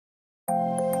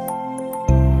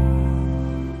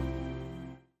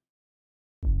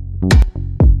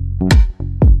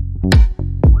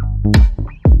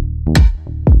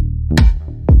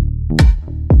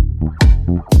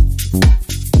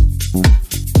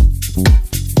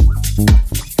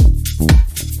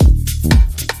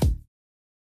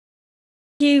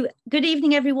you. Good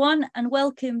evening, everyone, and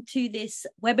welcome to this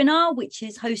webinar, which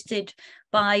is hosted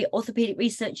by Orthopaedic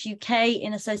Research UK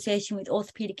in association with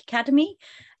Orthopaedic Academy.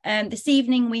 This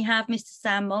evening, we have Mr.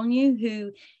 Sam Molyneux,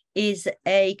 who is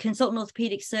a consultant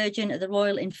orthopaedic surgeon at the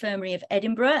Royal Infirmary of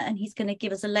Edinburgh, and he's going to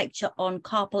give us a lecture on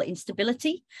carpal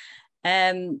instability.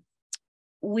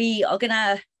 We are going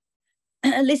to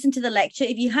listen to the lecture.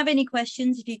 If you have any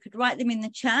questions, if you could write them in the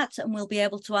chat, and we'll be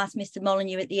able to ask Mr.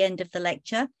 Molyneux at the end of the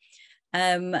lecture.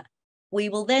 We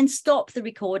will then stop the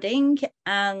recording,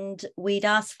 and we'd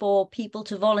ask for people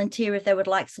to volunteer if they would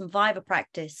like some Viva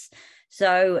practice.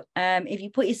 So if you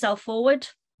put yourself forward,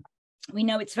 we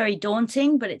know it's very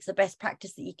daunting, but it's the best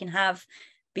practice that you can have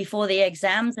before the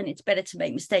exams, and it's better to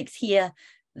make mistakes here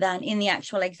than in the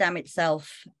actual exam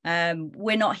itself.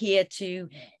 We're not here to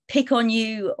pick on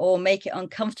you or make it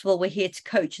uncomfortable. We're here to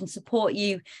coach and support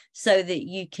you so that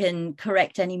you can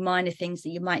correct any minor things that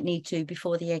you might need to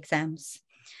before the exams.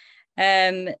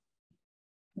 The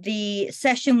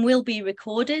session will be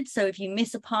recorded, so if you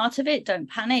miss a part of it, don't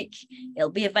panic. It'll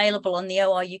be available on the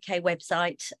OR UK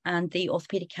website and the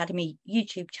Orthopaedic Academy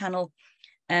YouTube channel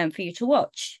for you to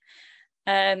watch.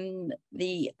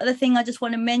 The other thing I just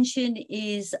want to mention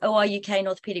is OR UK and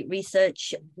Orthopaedic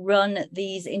Research run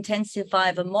these intensive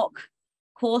Viva mock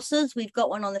courses. We've got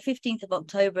one on the 15th of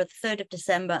October, the 3rd of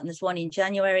December, and there's one in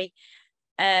January.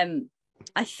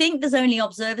 I think there's only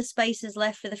observer spaces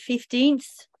left for the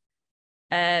 15th.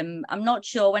 I'm not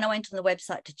sure. When I went on the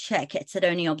website to check, it said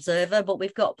only observer, but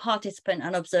we've got participant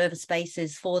and observer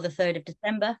spaces for the 3rd of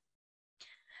December.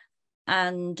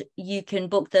 And you can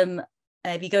book them.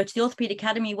 If you go to the Orthopaedic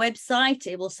Academy website,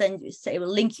 it will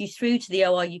link you through to the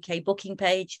OR UK booking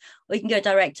page, or you can go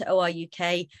direct to OR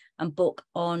UK and book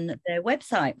on their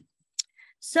website.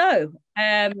 So,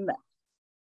 Mr.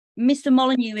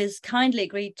 Molyneux has kindly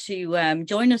agreed to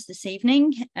join us this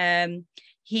evening.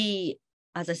 He,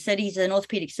 as I said, he's an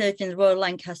orthopaedic surgeon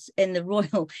in the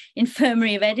Royal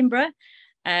Infirmary of Edinburgh.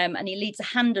 And he leads a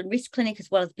hand and wrist clinic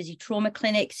as well as busy trauma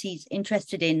clinics. He's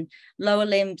interested in lower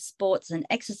limb, sports and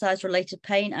exercise-related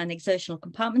pain and exertional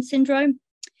compartment syndrome.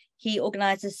 He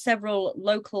organises several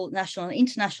local, national and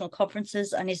international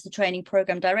conferences and is the training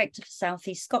programme director for South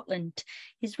East Scotland.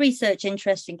 His research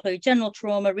interests include general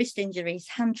trauma, wrist injuries,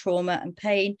 hand trauma and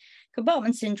pain,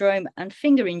 compartment syndrome and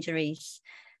finger injuries.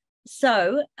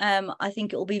 So I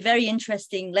think it will be a very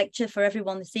interesting lecture for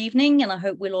everyone this evening, and I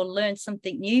hope we'll all learn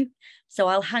something new. So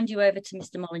I'll hand you over to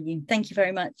Mr. Molyneux. Thank you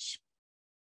very much.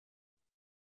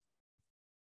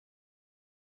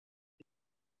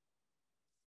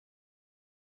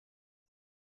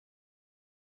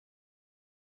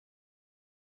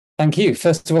 Thank you.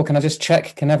 First of all, can I just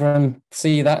check, can everyone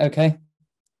see that okay?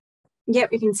 Yep,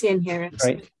 you can see and hear it.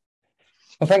 Great.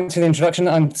 Well, thanks for the introduction.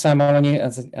 I'm Sam Molyneux.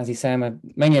 As you say, I'm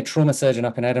mainly a trauma surgeon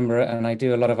up in Edinburgh, and I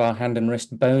do a lot of our hand and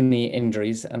wrist bony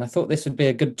injuries. And I thought this would be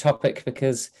a good topic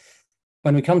because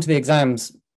when we come to the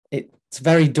exams, it's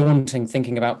very daunting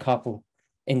thinking about carpal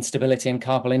instability and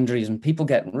carpal injuries, and people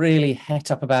get really het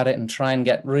up about it and try and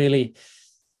get really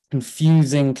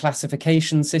confusing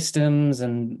classification systems,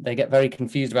 and they get very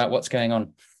confused about what's going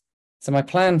on. So my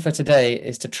plan for today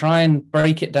is to try and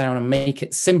break it down and make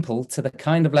it simple to the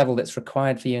kind of level that's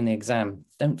required for you in the exam.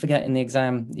 Don't forget, in the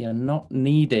exam, you're not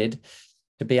needed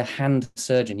to be a hand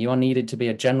surgeon. You are needed to be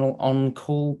a general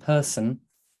on-call person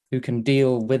who can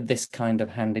deal with this kind of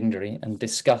hand injury and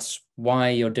discuss why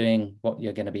you're doing what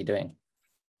you're going to be doing.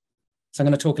 So I'm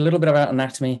going to talk a little bit about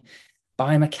anatomy,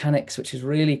 biomechanics, which is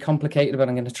really complicated, but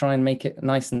I'm going to try and make it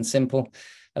nice and simple.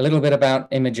 A little bit about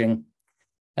imaging.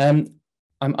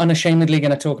 I'm unashamedly going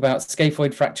to talk about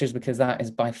scaphoid fractures because that is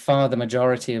by far the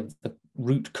majority of the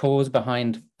root cause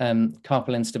behind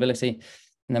carpal instability.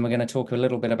 And then we're going to talk a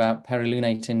little bit about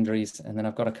perilunate injuries. And then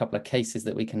I've got a couple of cases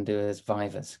that we can do as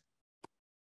Vivas.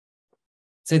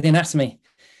 So the anatomy,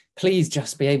 please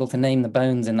just be able to name the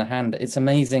bones in the hand. It's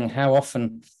amazing how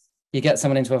often you get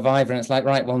someone into a Viva and it's like,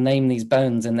 right, well, name these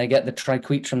bones, and they get the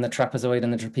triquetrum, the trapezoid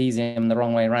and the trapezium the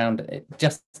wrong way around.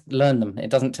 Just learn them. It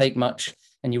doesn't take much,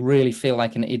 and you really feel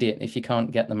like an idiot if you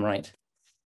can't get them right.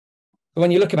 But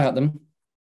when you look about them,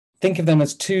 think of them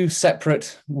as two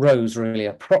separate rows, really,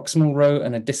 a proximal row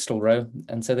and a distal row.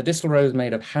 And so the distal row is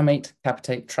made of hamate,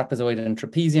 capitate, trapezoid and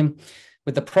trapezium,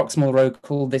 with the proximal row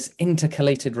called this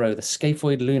intercalated row, the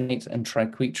scaphoid, lunate and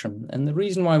triquetrum. And the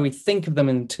reason why we think of them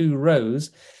in two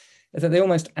rows is that they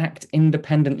almost act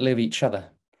independently of each other.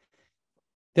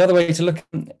 The other way to look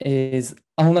at them is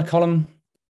ulnar column,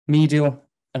 medial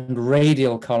and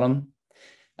radial column.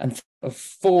 and of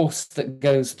force that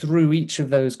goes through each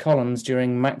of those columns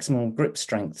during maximal grip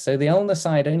strength. So the ulnar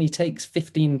side only takes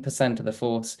 15% of the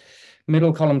force,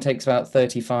 middle column takes about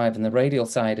 35, and the radial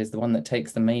side is the one that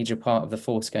takes the major part of the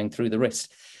force going through the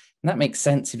wrist. And that makes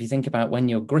sense if you think about when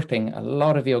you're gripping, a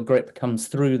lot of your grip comes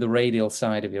through the radial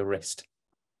side of your wrist.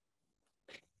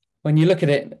 When you look at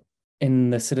it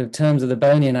in the sort of terms of the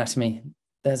bony anatomy,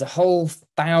 there's a whole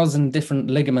 1,000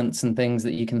 different ligaments and things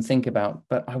that you can think about,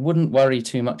 but I wouldn't worry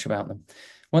too much about them.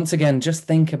 Once again, just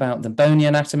think about the bony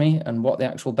anatomy and what the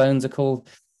actual bones are called,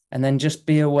 and then just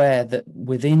be aware that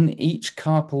within each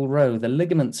carpal row, the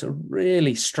ligaments are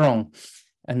really strong,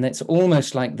 and it's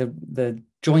almost like the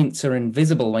joints are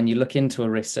invisible when you look into a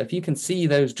wrist. So if you can see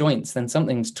those joints, then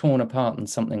something's torn apart and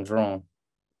something's wrong.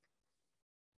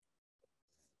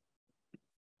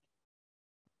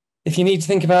 If you need to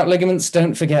think about ligaments,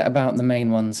 don't forget about the main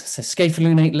ones. So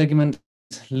scapholunate ligament,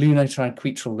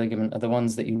 lunotriquetral ligament are the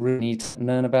ones that you really need to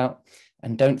learn about.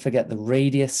 And don't forget the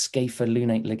radius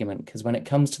scapholunate ligament, because when it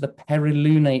comes to the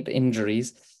perilunate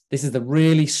injuries, this is the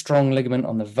really strong ligament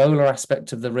on the volar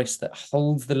aspect of the wrist that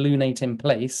holds the lunate in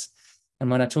place.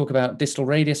 And when I talk about distal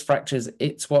radius fractures,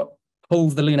 it's what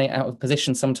pulls the lunate out of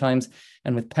position sometimes.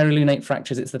 And with perilunate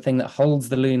fractures, it's the thing that holds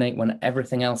the lunate when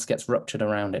everything else gets ruptured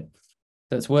around it.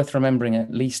 So it's worth remembering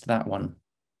at least that one.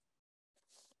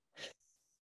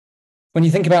 When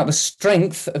you think about the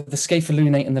strength of the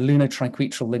scapholunate and the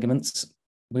lunotriquetral ligaments,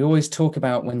 we always talk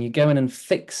about when you go in and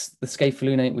fix the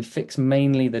scapholunate, we fix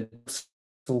mainly the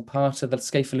dorsal part of the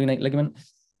scapholunate ligament.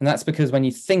 And that's because when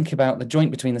you think about the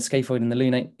joint between the scaphoid and the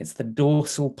lunate, it's the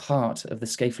dorsal part of the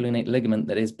scapholunate ligament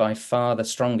that is by far the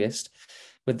strongest,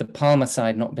 with the palmar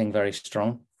side not being very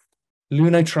strong.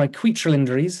 Lunotriquetral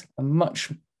injuries are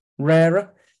much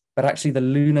rarer, but actually the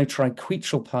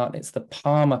lunotriquetral part, it's the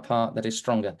palmar part that is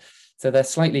stronger. So they're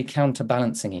slightly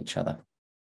counterbalancing each other.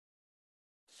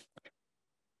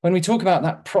 When we talk about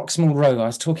that proximal row, I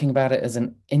was talking about it as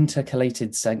an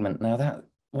intercalated segment. Now,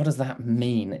 what does that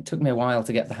mean? It took me a while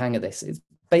to get the hang of this. It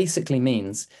basically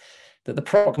means that the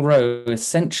proximal row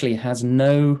essentially has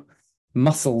no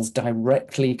muscles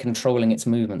directly controlling its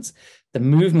movements. The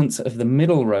movements of the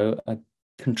middle row are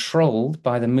controlled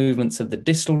by the movements of the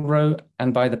distal row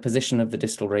and by the position of the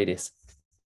distal radius.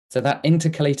 So that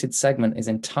intercalated segment is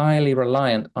entirely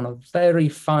reliant on a very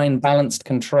fine balanced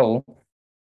control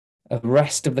of the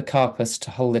rest of the carpus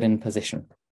to hold it in position.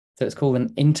 So it's called an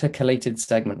intercalated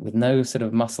segment with no sort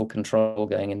of muscle control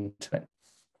going into it.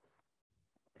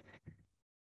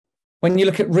 When you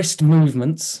look at wrist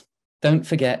movements, don't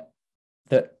forget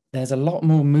that there's a lot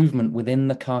more movement within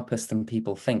the carpus than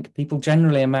people think. People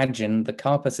generally imagine the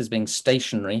carpus as being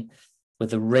stationary, with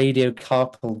the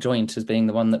radiocarpal joint as being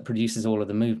the one that produces all of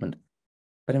the movement.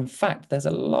 But in fact, there's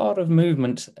a lot of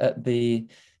movement at the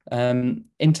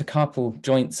intercarpal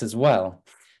joints as well.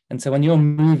 And so when you're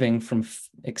moving from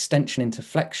extension into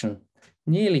flexion,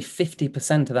 nearly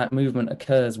 50% of that movement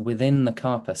occurs within the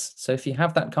carpus. So if you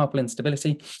have that carpal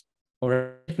instability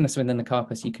or stiffness within the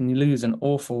carpus, you can lose an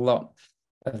awful lot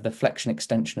of the flexion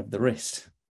extension of the wrist.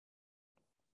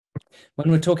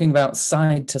 When we're talking about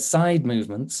side-to-side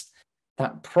movements,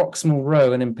 that proximal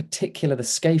row, and in particular the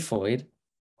scaphoid,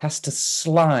 has to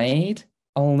slide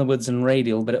ulnarwards and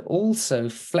radial, but it also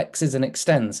flexes and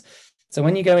extends. So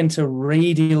when you go into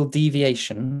radial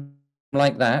deviation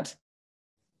like that,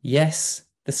 yes,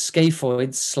 the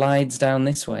scaphoid slides down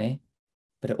this way,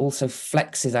 but it also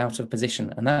flexes out of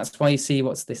position. And that's why you see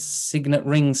what's this signet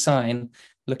ring sign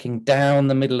looking down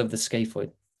the middle of the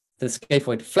scaphoid. The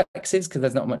scaphoid flexes because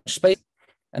there's not much space.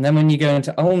 And then when you go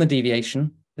into ulnar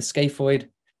deviation, the scaphoid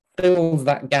fills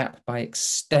that gap by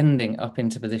extending up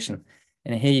into position.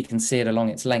 And here you can see it along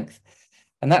its length.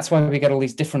 And that's why we get all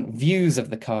these different views of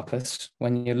the carpus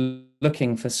when you're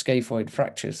looking for scaphoid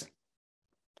fractures.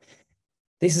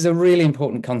 This is a really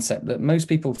important concept that most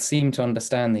people seem to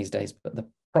understand these days, but the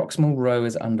proximal row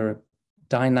is under a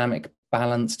dynamic,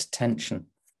 balanced tension.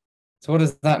 So what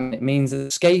does that mean? It means that the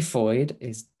scaphoid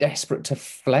is desperate to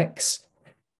flex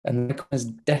and is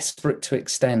desperate to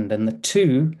extend, and the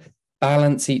two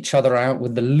balance each other out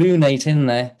with the lunate in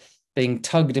there being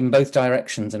tugged in both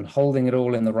directions and holding it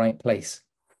all in the right place.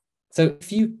 So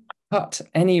if you cut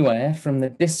anywhere from the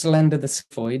distal end of the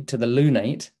scaphoid to the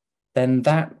lunate, then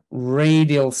that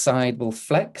radial side will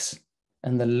flex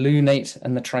and the lunate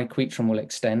and the triquetrum will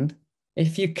extend.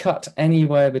 If you cut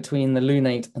anywhere between the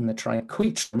lunate and the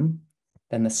triquetrum,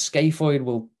 then the scaphoid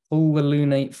will pull the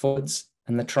lunate forwards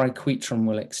and the triquetrum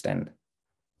will extend.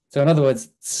 So in other words,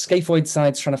 scaphoid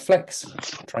side's trying to flex,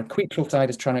 triquetral side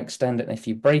is trying to extend it, and if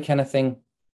you break anything,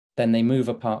 then they move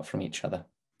apart from each other.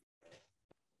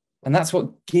 And that's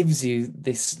what gives you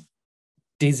this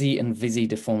dizzy and vizzy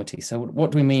deformity. So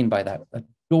what do we mean by that? A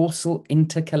dorsal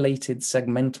intercalated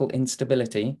segmental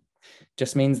instability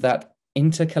just means that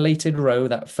intercalated row,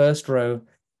 that first row,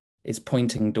 is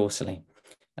pointing dorsally.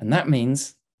 And that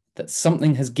means that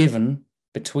something has given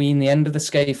between the end of the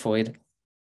scaphoid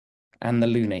and the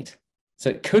lunate. So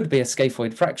it could be a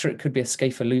scaphoid fracture, it could be a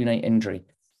scapholunate injury.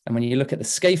 And when you look at the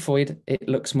scaphoid, it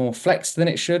looks more flexed than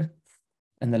it should,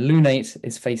 and the lunate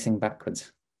is facing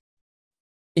backwards.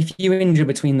 If you injure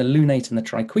between the lunate and the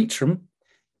triquetrum,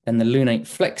 then the lunate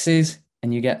flexes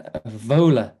and you get a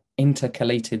volar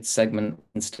intercalated segment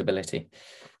instability.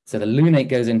 So the lunate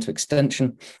goes into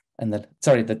extension and the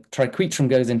triquetrum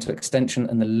goes into extension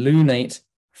and the lunate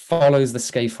follows the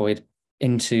scaphoid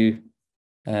into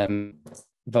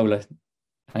volar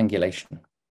angulation.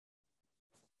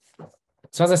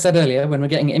 So as I said earlier, when we're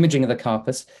getting imaging of the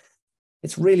carpus,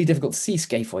 it's really difficult to see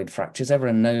scaphoid fractures.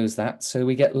 Everyone knows that. So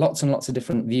we get lots and lots of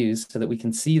different views so that we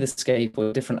can see the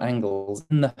scaphoid, different angles,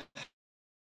 and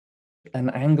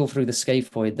an angle through the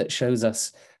scaphoid that shows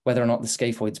us whether or not the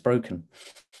scaphoid's broken.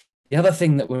 The other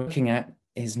thing that we're looking at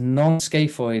is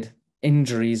non-scaphoid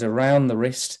injuries around the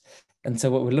wrist. And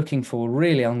so what we're looking for,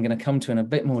 really, I'm going to come to in a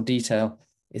bit more detail,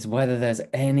 is whether there's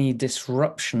any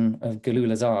disruption of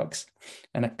Gallula's arcs.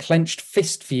 And a clenched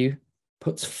fist view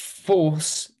puts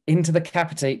force into the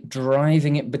capitate,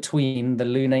 driving it between the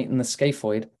lunate and the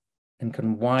scaphoid, and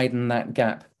can widen that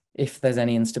gap if there's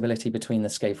any instability between the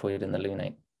scaphoid and the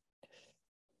lunate.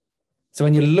 So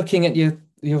when you're looking at your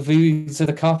views of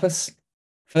the carpus,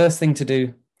 first thing to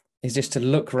do is just to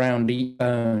look around each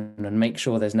bone and make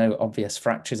sure there's no obvious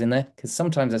fractures in there, because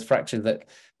sometimes there's fractures that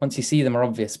once you see them are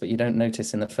obvious, but you don't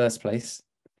notice in the first place.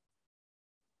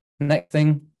 Next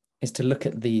thing is to look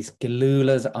at these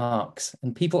Gallula's arcs,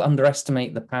 and people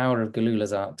underestimate the power of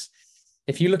Gallula's arcs.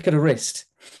 If you look at a wrist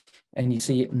and you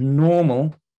see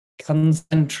normal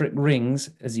concentric rings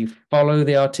as you follow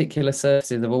the articular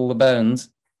surfaces of all the bones,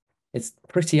 it's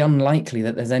pretty unlikely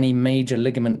that there's any major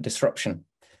ligament disruption.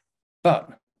 But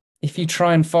if you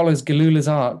try and follow Gallula's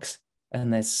arcs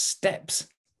and there's steps,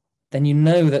 then you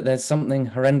know that there's something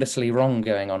horrendously wrong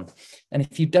going on. And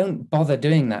if you don't bother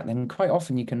doing that, then quite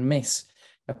often you can miss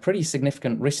a pretty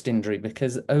significant wrist injury,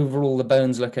 because overall the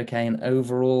bones look okay and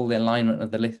overall the alignment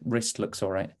of the wrist looks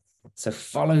all right. So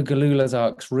follow Gallula's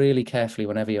arcs really carefully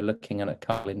whenever you're looking at a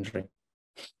carpal injury.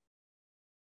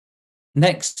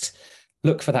 Next,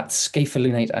 look for that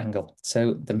scapholunate angle.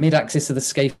 So the mid-axis of the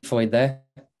scaphoid there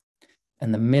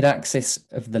and the mid-axis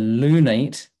of the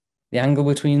lunate, the angle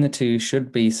between the two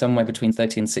should be somewhere between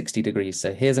 30 and 60 degrees.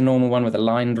 So here's a normal one with a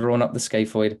line drawn up the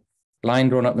scaphoid, line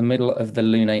drawn up the middle of the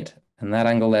lunate, and that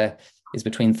angle there is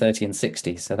between 30 and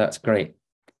 60. So that's great.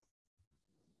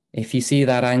 If you see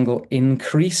that angle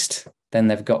increased, then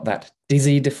they've got that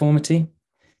dizzy deformity.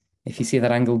 If you see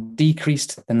that angle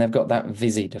decreased, then they've got that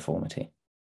vizzy deformity.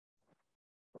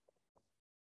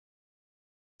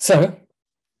 So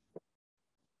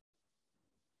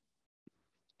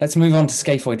let's move on to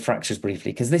scaphoid fractures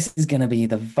briefly, because this is going to be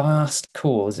the vast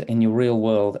cause in your real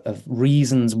world of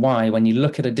reasons why, when you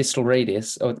look at a distal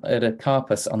radius or at a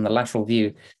carpus on the lateral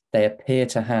view, they appear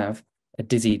to have a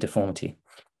dizzy deformity.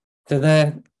 So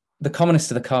they're the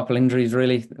commonest of the carpal injuries,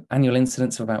 really, annual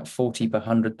incidence of about 40 per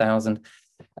 100,000.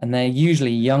 And they're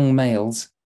usually young males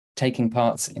taking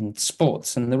parts in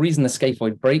sports. And the reason the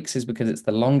scaphoid breaks is because it's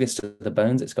the longest of the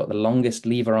bones. It's got the longest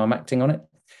lever arm acting on it.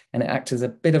 And it acts as a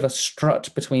bit of a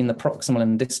strut between the proximal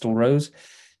and distal rows.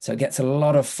 So it gets a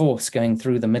lot of force going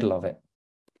through the middle of it.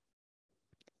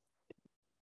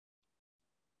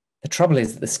 The trouble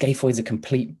is that the scaphoid's a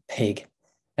complete pig.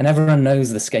 And everyone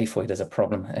knows the scaphoid is a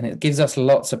problem. And it gives us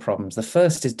lots of problems. The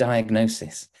first is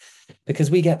diagnosis, because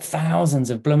we get thousands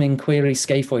of blooming query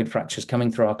scaphoid fractures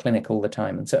coming through our clinic all the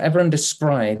time. And so everyone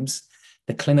describes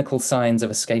the clinical signs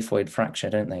of a scaphoid fracture,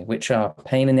 don't they? Which are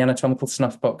pain in the anatomical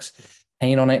snuff box,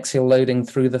 pain on axial loading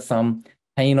through the thumb,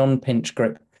 pain on pinch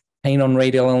grip, pain on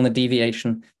radial ulnar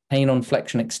deviation, pain on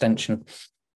flexion extension.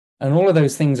 And all of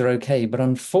those things are okay, but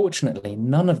unfortunately,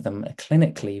 none of them are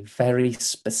clinically very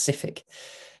specific.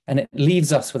 And it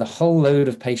leaves us with a whole load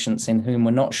of patients in whom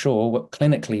we're not sure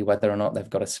clinically whether or not they've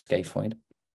got a scaphoid.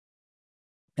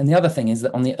 And the other thing is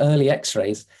that on the early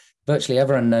x-rays, virtually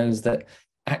everyone knows that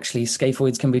actually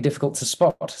scaphoids can be difficult to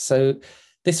spot. So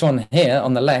this one here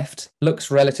on the left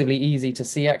looks relatively easy to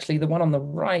see. Actually, the one on the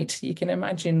right, you can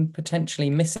imagine potentially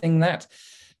missing that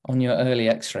on your early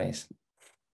x-rays.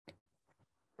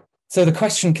 So the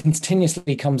question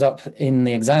continuously comes up in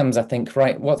the exams, I think,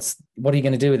 right, what are you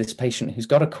going to do with this patient who's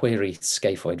got a query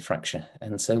scaphoid fracture?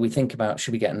 And so we think about,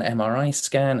 should we get an MRI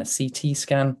scan, a CT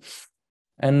scan?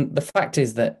 And the fact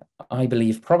is that I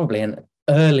believe probably an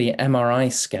early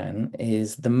MRI scan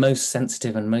is the most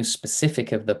sensitive and most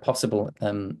specific of the possible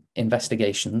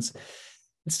investigations.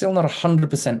 It's still not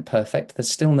 100% perfect.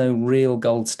 There's still no real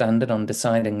gold standard on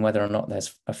deciding whether or not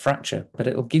there's a fracture, but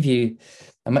it'll give you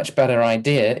a much better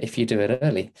idea if you do it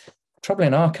early. The trouble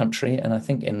in our country, and I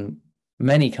think in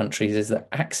many countries, is that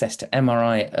access to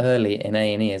MRI early in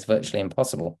A&E is virtually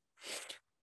impossible.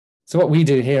 So what we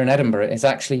do here in Edinburgh is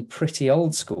actually pretty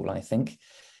old school, I think.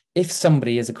 If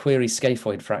somebody is a query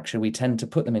scaphoid fracture, we tend to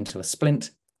put them into a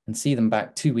splint and see them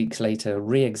back 2 weeks later,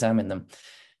 re-examine them.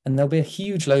 And there'll be a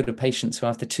huge load of patients who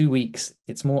after 2 weeks,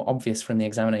 it's more obvious from the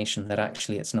examination that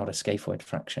actually it's not a scaphoid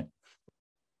fracture.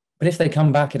 But if they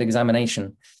come back at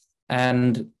examination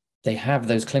and they have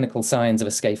those clinical signs of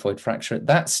a scaphoid fracture at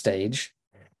that stage,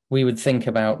 we would think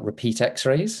about repeat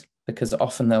x-rays, because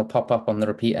often they'll pop up on the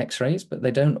repeat x-rays, but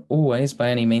they don't always by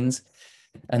any means,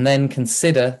 and then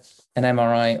consider an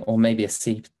MRI or maybe a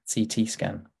CT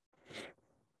scan.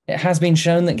 It has been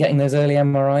shown that getting those early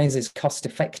MRIs is cost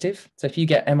effective. So if you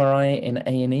get MRI in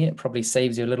A&E, it probably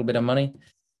saves you a little bit of money,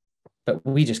 but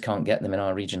we just can't get them in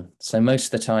our region. So most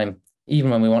of the time, even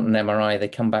when we want an MRI, they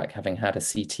come back having had a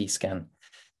CT scan.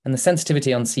 And the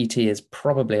sensitivity on CT is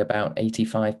probably about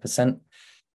 85%.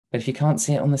 But if you can't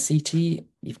see it on the CT,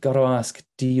 you've got to ask,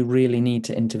 do you really need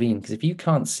to intervene? Because if you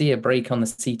can't see a break on the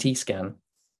CT scan,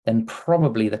 then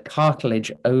probably the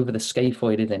cartilage over the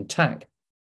scaphoid is intact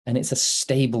and it's a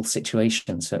stable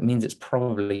situation. So it means it's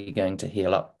probably going to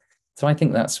heal up. So I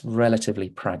think that's relatively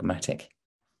pragmatic.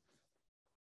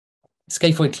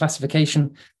 Scaphoid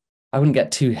classification, I wouldn't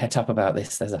get too het up about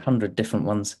this. There's 100 different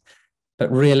ones.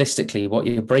 But realistically, what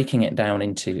you're breaking it down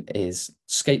into is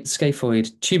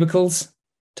scaphoid tubercles,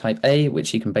 type A,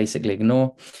 which you can basically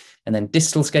ignore, and then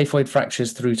distal scaphoid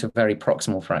fractures through to very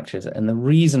proximal fractures. And the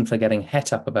reason for getting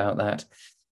het up about that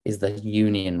is the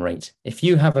union rate. If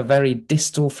you have a very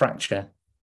distal fracture,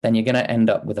 then you're going to end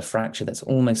up with a fracture that's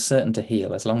almost certain to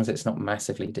heal as long as it's not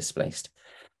massively displaced.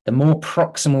 The more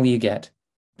proximal you get,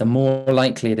 the more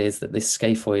likely it is that this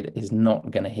scaphoid is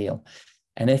not going to heal.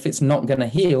 And if it's not going to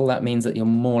heal, that means that you're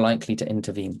more likely to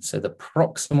intervene. So the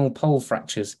proximal pole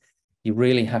fractures, you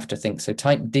really have to think. So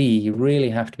type D, you really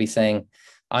have to be saying,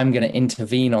 I'm going to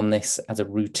intervene on this as a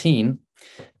routine,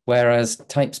 whereas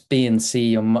types B and C,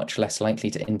 you're much less likely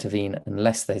to intervene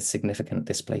unless there's significant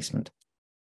displacement.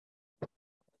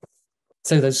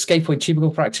 So those scaphoid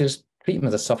tubercle fractures, treat them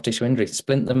as a soft tissue injury,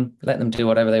 splint them, let them do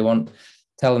whatever they want,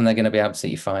 tell them they're going to be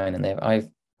absolutely fine. And I've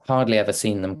hardly ever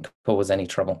seen them cause any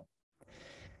trouble.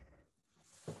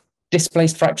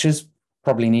 Displaced fractures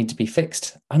probably need to be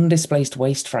fixed. Undisplaced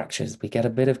waist fractures, we get a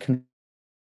bit of...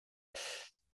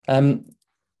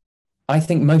 I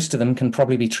think most of them can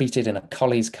probably be treated in a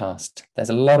Colles cast. There's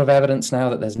a lot of evidence now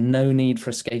that there's no need for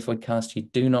a scaphoid cast. You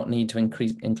do not need to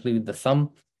include the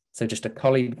thumb. So just a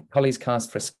Colles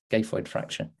cast for a scaphoid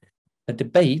fracture. The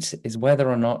debate is whether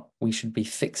or not we should be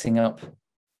fixing up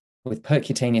with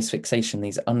percutaneous fixation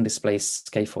these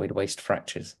undisplaced scaphoid waist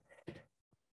fractures.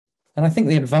 And I think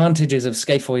the advantages of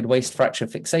scaphoid waist fracture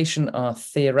fixation are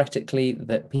theoretically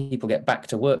that people get back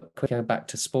to work quicker, back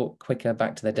to sport quicker,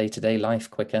 back to their day-to-day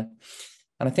life quicker.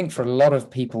 And I think for a lot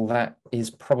of people that is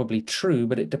probably true,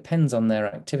 but it depends on their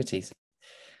activities.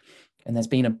 And there's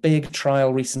been a big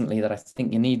trial recently that I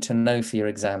think you need to know for your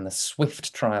exam, the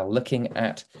SWIFT trial, looking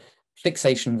at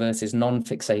fixation versus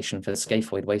non-fixation for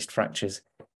scaphoid waist fractures,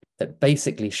 that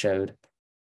basically showed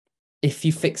if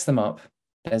you fix them up,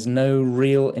 there's no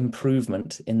real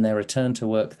improvement in their return to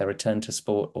work, their return to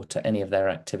sport, or to any of their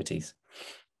activities.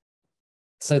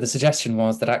 So the suggestion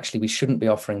was that actually we shouldn't be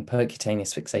offering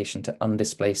percutaneous fixation to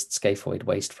undisplaced scaphoid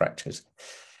waist fractures.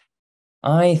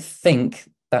 I think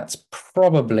that's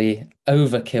probably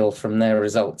overkill from their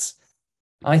results.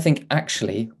 I think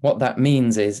actually what that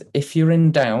means is if you're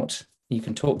in doubt, you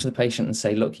can talk to the patient and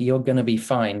say, look, you're going to be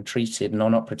fine treated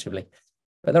non-operatively.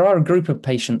 But there are a group of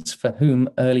patients for whom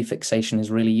early fixation is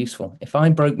really useful. If I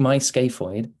broke my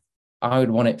scaphoid, I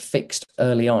would want it fixed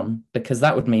early on because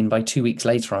that would mean by 2 weeks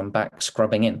later, I'm back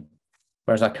scrubbing in,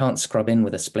 whereas I can't scrub in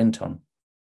with a splint on.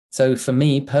 So for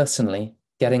me personally,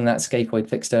 getting that scaphoid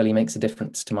fixed early makes a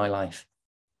difference to my life.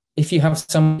 If you have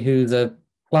somebody who's a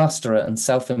plasterer and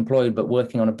self-employed but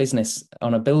working on a business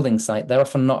on a building site, they're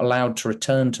often not allowed to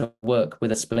return to work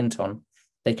with a splint on.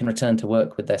 They can return to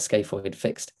work with their scaphoid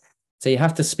fixed. So you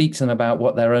have to speak to them about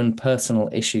what their own personal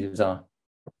issues are.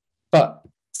 But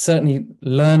certainly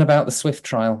learn about the SWIFT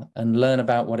trial and learn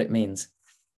about what it means.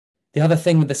 The other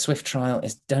thing with the SWIFT trial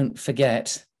is don't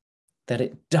forget that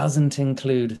it doesn't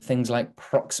include things like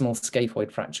proximal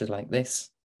scaphoid fractures like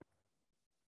this.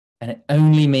 And it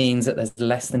only means that there's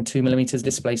less than 2 millimeters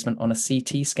displacement on a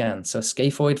CT scan. So a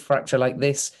scaphoid fracture like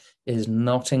this is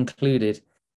not included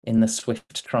in the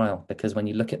SWIFT trial, because when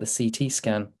you look at the CT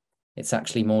scan, it's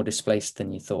actually more displaced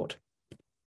than you thought.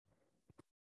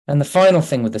 And the final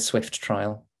thing with the SWIFT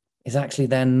trial is actually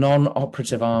their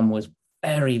non-operative arm was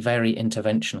very, very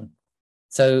interventional.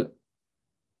 So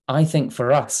I think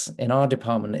for us in our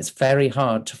department, it's very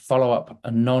hard to follow up a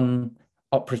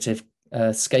non-operative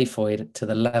scaphoid to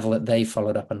the level that they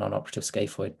followed up a non-operative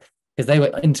scaphoid, because they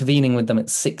were intervening with them at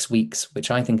 6 weeks,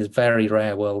 which I think is very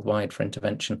rare worldwide for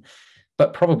intervention,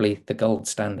 but probably the gold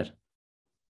standard.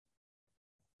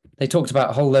 They talked about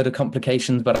a whole load of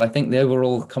complications, but I think the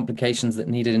overall complications that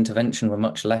needed intervention were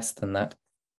much less than that.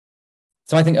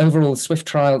 So I think overall, the SWIFT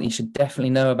trial, you should definitely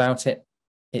know about it.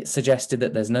 It suggested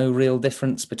that there's no real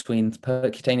difference between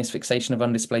percutaneous fixation of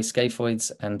undisplaced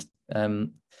scaphoids and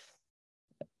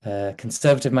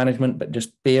conservative management, but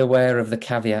just be aware of the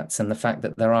caveats and the fact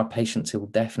that there are patients who will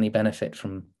definitely benefit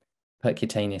from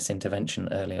percutaneous intervention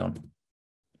early on.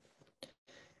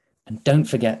 And don't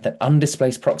forget that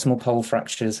undisplaced proximal pole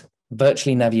fractures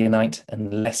virtually never unite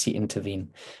unless you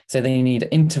intervene. So they need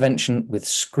intervention with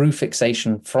screw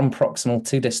fixation from proximal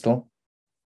to distal.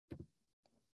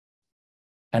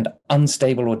 And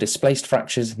unstable or displaced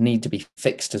fractures need to be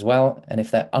fixed as well. And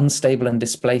if they're unstable and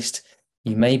displaced,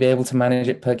 you may be able to manage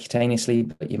it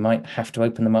percutaneously, but you might have to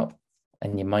open them up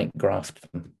and you might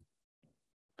graft them.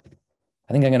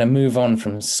 I think I'm going to move on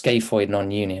from scaphoid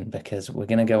non-union because we're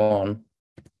going to go on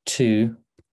to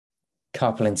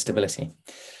carpal instability.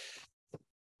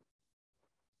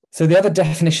 So the other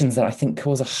definitions that I think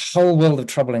cause a whole world of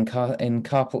trouble in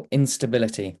carpal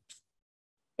instability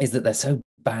is that they're so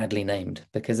badly named,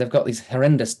 because they've got these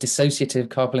horrendous dissociative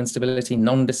carpal instability,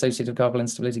 non-dissociative carpal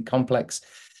instability complex,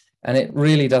 and it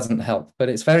really doesn't help, but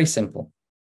it's very simple.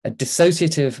 A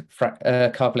dissociative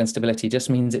carpal instability just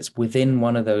means it's within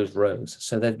one of those rows.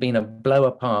 So there's been a blow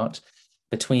apart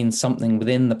between something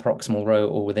within the proximal row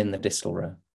or within the distal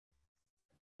row.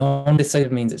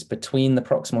 Non-dissociative means it's between the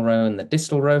proximal row and the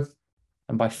distal row,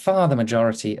 and by far the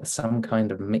majority are some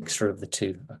kind of mixture of the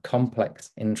two, a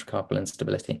complex intracarpal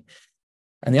instability.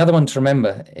 And the other one to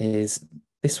remember is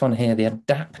this one here, the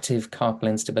adaptive carpal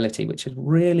instability, which is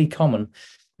really common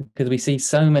because we see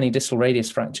so many distal radius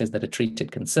fractures that are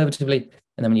treated conservatively.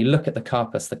 And then when you look at the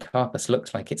carpus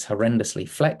looks like it's horrendously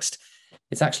flexed.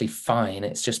 It's actually fine.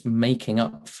 It's just making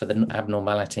up for the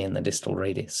abnormality in the distal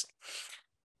radius.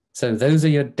 So those are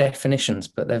your definitions,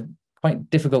 but they're quite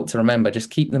difficult to remember. Just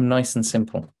keep them nice and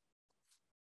simple.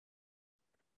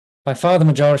 By far, the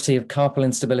majority of carpal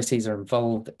instabilities are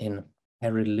involved in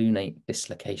perilunate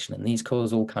dislocation, and these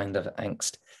cause all kind of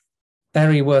angst.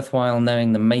 Very worthwhile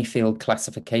knowing the Mayfield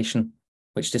classification,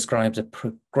 which describes a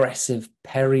progressive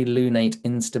perilunate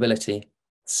instability,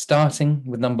 starting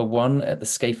with number 1 at the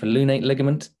scapholunate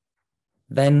ligament,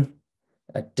 then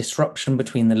a disruption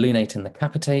between the lunate and the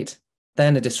capitate,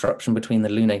 then a disruption between the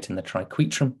lunate and the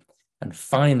triquetrum, and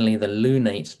finally the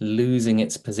lunate losing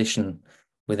its position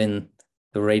within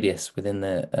the radius, within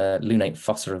the lunate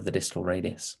fossa of the distal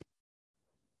radius.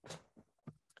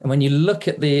 And when you look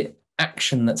at the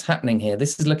action that's happening here,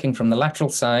 this is looking from the lateral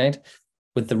side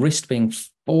with the wrist being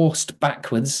forced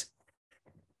backwards.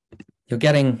 You're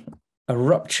getting a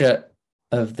rupture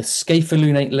of the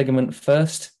scapholunate ligament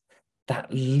first.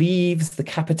 That leaves the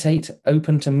capitate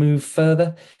open to move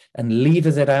further and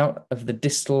levers it out of the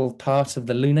distal part of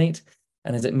the lunate.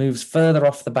 And as it moves further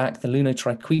off the back, the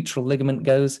lunotriquetral ligament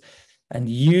goes, and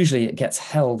usually it gets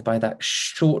held by that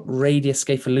short radius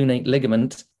scapholunate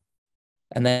ligament.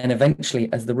 And then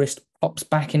eventually, as the wrist pops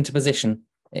back into position,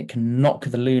 it can knock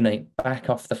the lunate back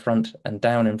off the front and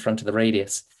down in front of the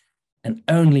radius. And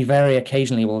only very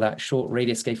occasionally will that short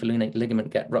radius scapholunate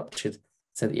ligament get ruptured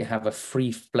so that you have a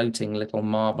free floating little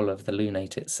marble of the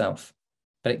lunate itself.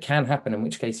 But it can happen, in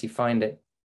which case you find it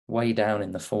way down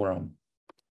in the forearm.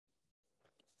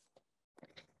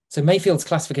 So Mayfield's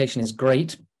classification is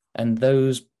great, and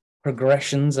those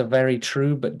progressions are very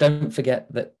true, but don't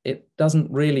forget that it doesn't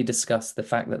really discuss the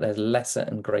fact that there's lesser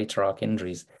and greater arc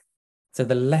injuries. So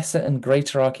the lesser and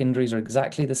greater arc injuries are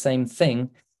exactly the same thing.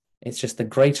 It's just the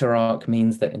greater arc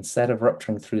means that instead of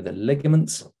rupturing through the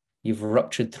ligaments, you've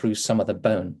ruptured through some of the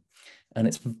bone. And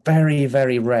it's very,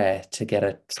 very rare to get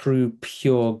a true,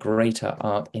 pure greater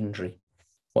arc injury.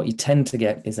 What you tend to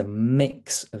get is a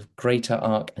mix of greater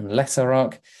arc and lesser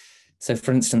arc. So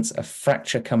for instance, a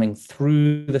fracture coming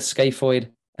through the scaphoid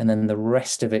and then the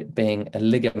rest of it being a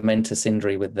ligamentous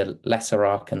injury with the lesser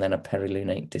arc and then a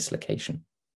perilunate dislocation.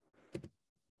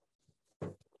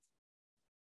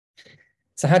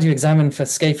 So how do you examine for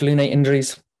scapholunate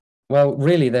injuries? Well,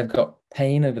 really, they've got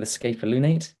pain over the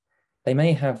scapholunate. They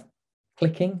may have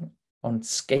clicking on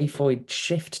scaphoid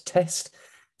shift test.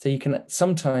 So you can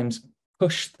sometimes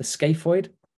push the scaphoid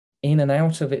in and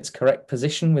out of its correct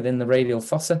position within the radial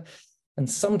fossa. And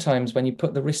sometimes when you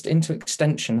put the wrist into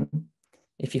extension,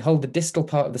 if you hold the distal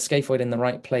part of the scaphoid in the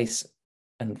right place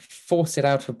and force it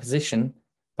out of position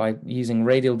by using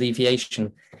radial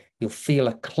deviation, you'll feel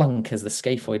a clunk as the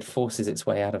scaphoid forces its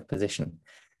way out of position.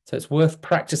 So it's worth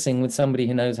practicing with somebody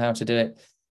who knows how to do it.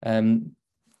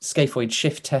 Scaphoid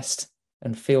shift test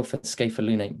and feel for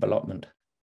scapholunate ballotment.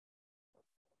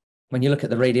 When you look at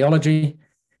the radiology,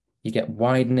 you get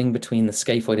widening between the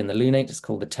scaphoid and the lunate. It's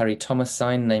called the Terry-Thomas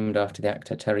sign, named after the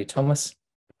actor Terry Thomas.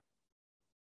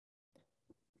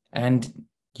 And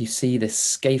you see this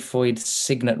scaphoid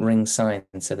signet ring sign.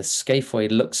 So the scaphoid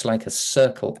looks like a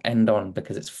circle end on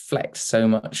because it's flexed so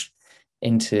much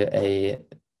into a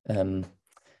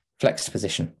flexed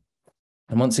position.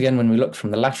 And once again, when we look from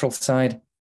the lateral side,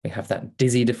 we have that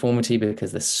dizzy deformity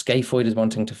because the scaphoid is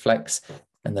wanting to flex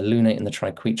and the lunate and the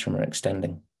triquetrum are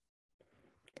extending.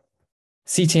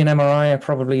 CT and MRI are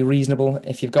probably reasonable.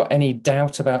 If you've got any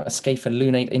doubt about a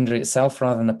scapholunate injury itself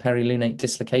rather than a perilunate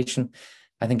dislocation,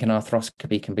 I think an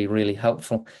arthroscopy can be really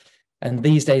helpful. And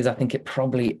these days, I think it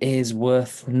probably is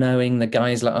worth knowing the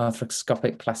Geisler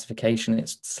arthroscopic classification.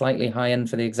 It's slightly high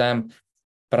end for the exam,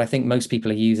 but I think most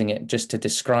people are using it just to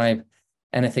describe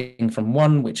anything from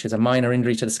 1, which is a minor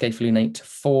injury to the scapholunate, to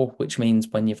 4, which means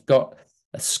when you've got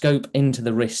a scope into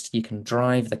the wrist, you can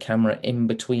drive the camera in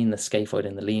between the scaphoid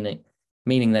and the lunate,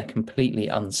 meaning they're completely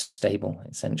unstable,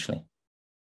 essentially.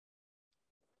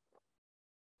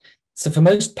 So for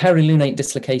most perilunate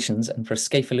dislocations and for a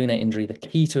scapholunate injury, the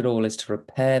key to it all is to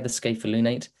repair the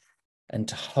scapholunate and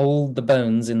to hold the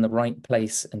bones in the right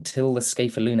place until the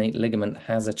scapholunate ligament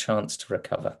has a chance to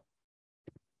recover.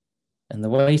 And the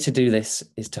way to do this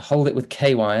is to hold it with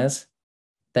K-wires,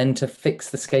 then to fix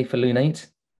the scapholunate,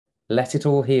 let it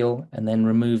all heal, and then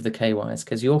remove the K-wires,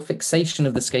 because your fixation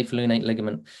of the scapholunate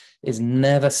ligament is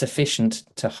never sufficient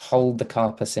to hold the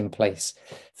carpus in place.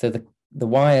 So the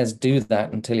wires do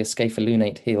that until your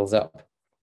scapholunate heals up.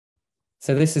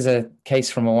 So this is a case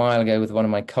from a while ago with one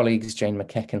of my colleagues, Jane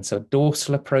McKecken. So a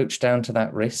dorsal approach down to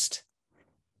that wrist,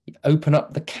 you open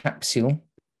up the capsule,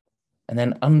 and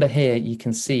then under here you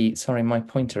can see, sorry, my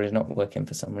pointer is not working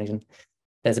for some reason.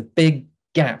 There's a big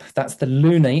gap. That's the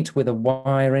lunate with a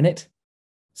wire in it.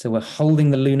 So we're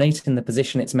holding the lunate in the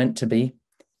position it's meant to be.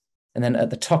 And then at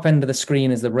the top end of the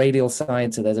screen is the radial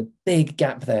side. So there's a big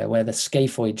gap there where the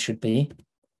scaphoid should be.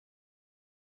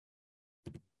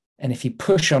 And if you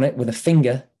push on it with a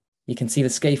finger, you can see the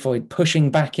scaphoid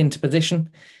pushing back into position.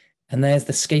 And there's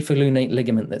the scapholunate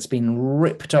ligament that's been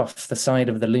ripped off the side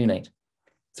of the lunate.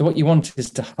 So what you want is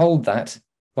to hold that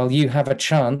while you have a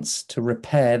chance to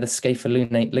repair the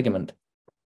scapholunate ligament.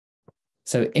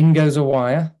 So in goes a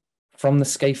wire from the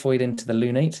scaphoid into the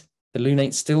lunate. The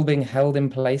lunate still being held in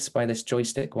place by this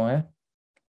joystick wire.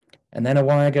 And then a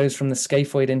wire goes from the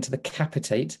scaphoid into the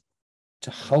capitate to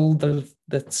hold the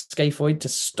scaphoid to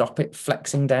stop it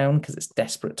flexing down because it's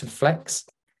desperate to flex.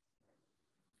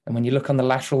 And when you look on the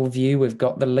lateral view, we've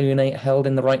got the lunate held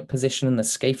in the right position and the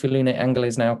scapholunate angle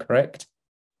is now correct.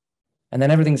 And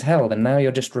then everything's held, and now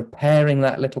you're just repairing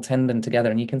that little tendon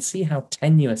together, and you can see how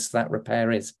tenuous that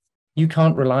repair is. You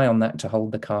can't rely on that to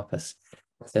hold the carpus.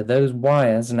 So those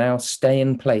wires now stay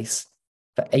in place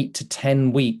for 8 to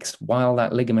 10 weeks while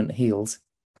that ligament heals,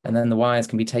 and then the wires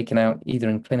can be taken out either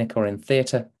in clinic or in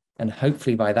theatre, and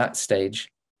hopefully by that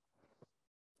stage,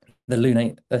 the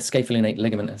scapholunate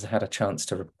ligament has had a chance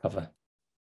to recover.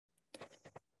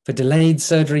 For delayed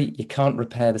surgery, you can't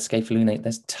repair the scapholunate.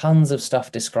 There's tons of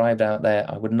stuff described out there.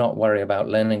 I would not worry about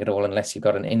learning it all unless you've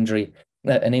got an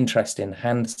interest in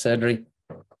hand surgery.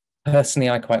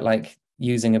 Personally, I quite like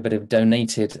using a bit of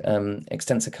donated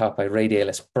extensor carpi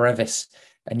radialis brevis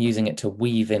and using it to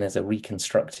weave in as a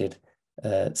reconstructed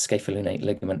scapholunate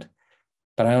ligament.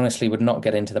 But I honestly would not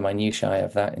get into the minutiae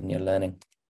of that in your learning.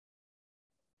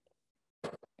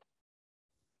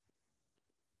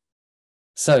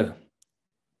 So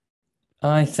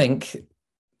I think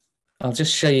I'll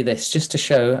just show you this just to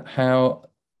show how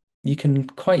you can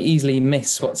quite easily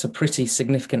miss what's a pretty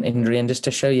significant injury, and just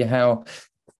to show you how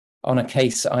on a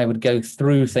case I would go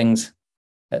through things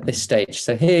at this stage.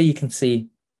 So here you can see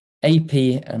AP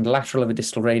and lateral of a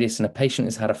distal radius, and a patient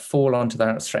has had a fall onto their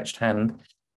outstretched hand.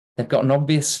 They've got an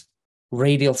obvious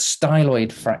radial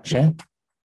styloid fracture.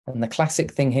 And the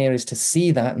classic thing here is to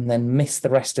see that and then miss the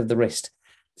rest of the wrist.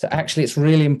 So actually, it's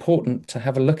really important to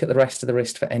have a look at the rest of the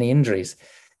wrist for any injuries.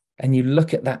 And you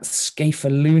look at that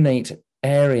scapholunate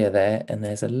area there, and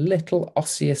there's a little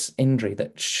osseous injury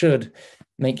that should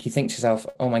make you think to yourself,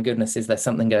 oh my goodness, is there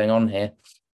something going on here?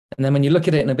 And then when you look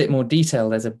at it in a bit more detail,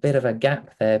 there's a bit of a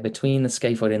gap there between the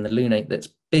scaphoid and the lunate that's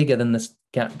bigger than the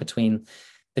gap between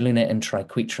the lunate and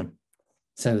triquetrum.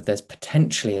 So there's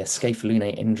potentially a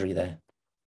scapholunate injury there.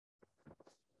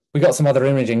 We got some other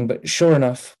imaging, but sure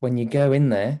enough, when you go in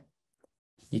there,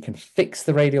 you can fix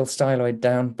the radial styloid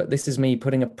down, but this is me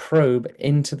putting a probe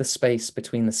into the space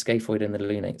between the scaphoid and the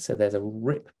lunate. So there's a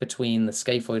rip between the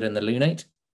scaphoid and the lunate.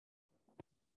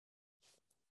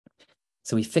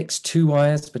 So we fixed 2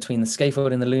 wires between the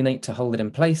scaphoid and the lunate to hold it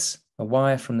in place, a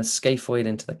wire from the scaphoid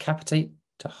into the capitate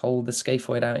to hold the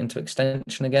scaphoid out into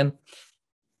extension again,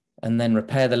 and then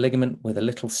repair the ligament with a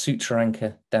little suture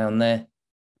anchor down there,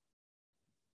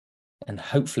 and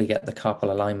hopefully get the carpal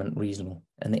alignment reasonable.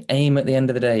 And the aim at the end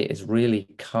of the day is really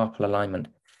carpal alignment.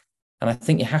 And I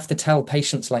think you have to tell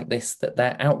patients like this that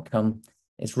their outcome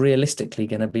is realistically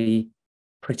going to be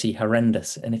pretty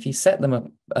horrendous. And if you set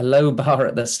them a low bar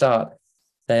at the start,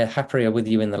 they're happier with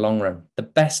you in the long run. The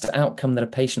best outcome that a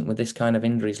patient with this kind of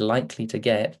injury is likely to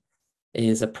get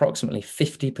is approximately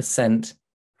 50%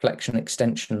 flexion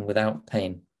extension without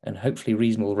pain, and hopefully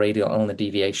reasonable radial ulnar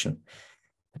deviation.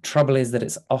 The trouble is that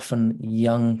it's often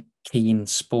young, keen,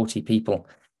 sporty people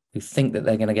who think that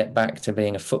they're going to get back to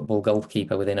being a football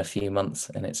goalkeeper within a few months,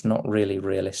 and it's not really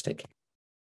realistic.